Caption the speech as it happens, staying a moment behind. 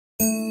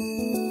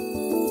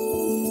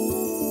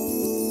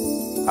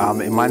I'm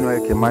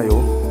Emmanuel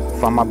Kemayo,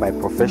 farmer by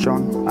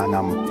profession, and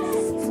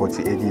I'm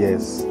 48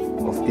 years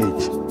of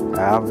age.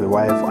 I have a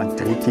wife and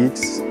 3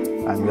 kids,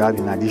 and we have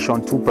in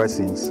addition 2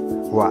 persons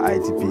who are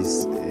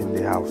IDPs in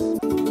the house.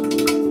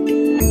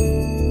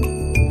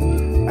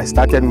 I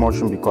started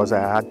mushroom because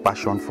I had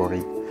passion for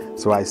it.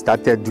 So I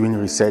started doing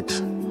research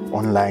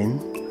online,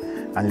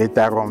 and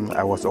later on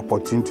I was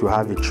opportune to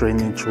have a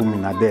training through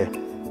Minade.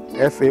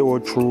 FAO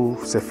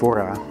through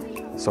Sephora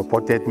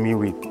supported me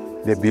with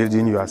the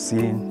building you are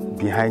seeing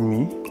behind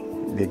me.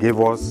 They gave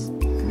us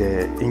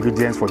the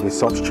ingredients for the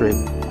substrate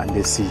and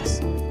the seeds.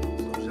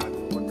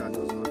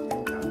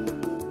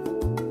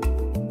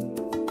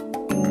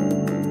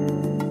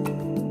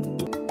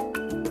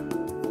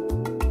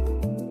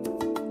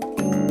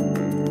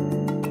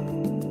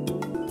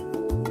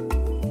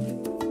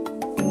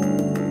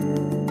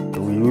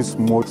 We use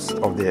most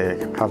of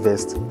the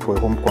harvest for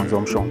home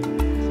consumption.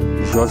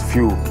 It's just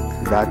few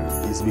that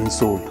is being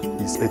sold.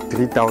 It's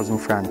 3,000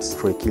 francs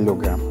for a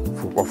kilogram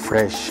of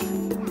fresh,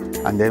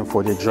 and then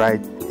for the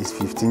dried, it's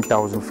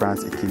 15,000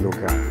 francs a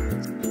kilogram.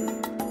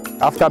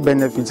 After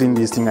benefiting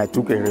this thing, I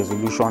took a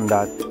resolution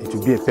that it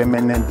will be a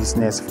permanent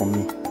business for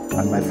me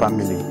and my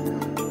family.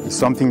 It's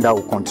something that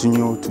we'll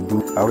continue to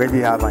do. I already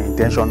have an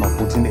intention of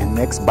putting a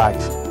next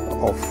batch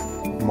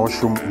of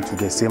mushroom into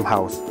the same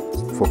house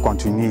for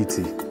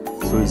continuity.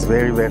 So it's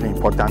very, very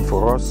important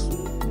for us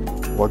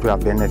what we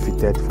have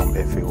benefited from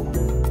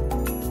FAO.